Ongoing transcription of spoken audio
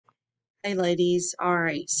Hey ladies, all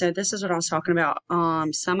right, so this is what I was talking about.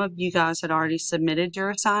 Some of you guys had already submitted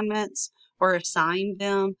your assignments or assigned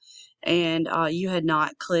them, and you had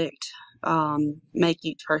not clicked make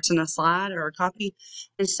each person a slide or a copy.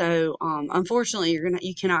 And so unfortunately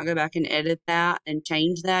you cannot go back and edit that and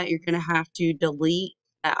change that. You're gonna have to delete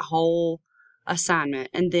that whole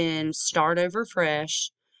assignment and then start over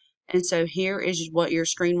fresh. And so here is what your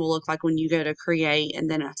screen will look like when you go to create and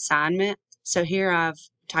then assignment. So here I've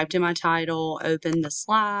typed in my title, open the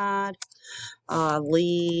slide,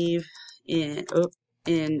 leave in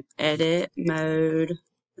edit mode.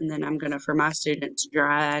 And then I'm going to, for my students,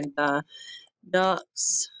 drag the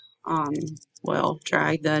ducks, um,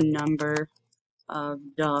 drag the number of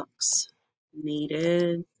ducks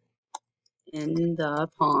needed in the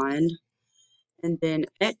pond and then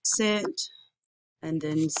exit and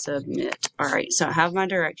then submit. All right, so I have my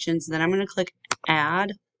directions. Then I'm going to click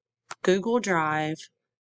add Google Drive,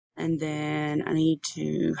 and then I need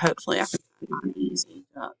to, hopefully I can find mine easy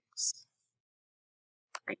ducks.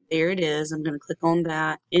 Right, there it is. I'm going to click on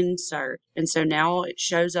that, insert. And so now it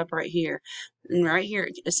shows up right here. And right here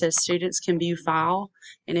it says students can view file.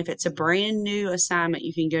 And if it's a brand new assignment,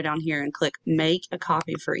 you can go down here and click make a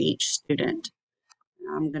copy for each student.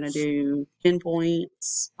 I'm going to do 10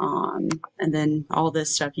 points, and then all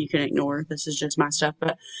this stuff you can ignore. This is just my stuff,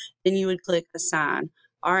 but then you would click assign.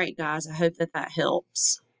 All right, guys, I hope that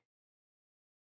helps.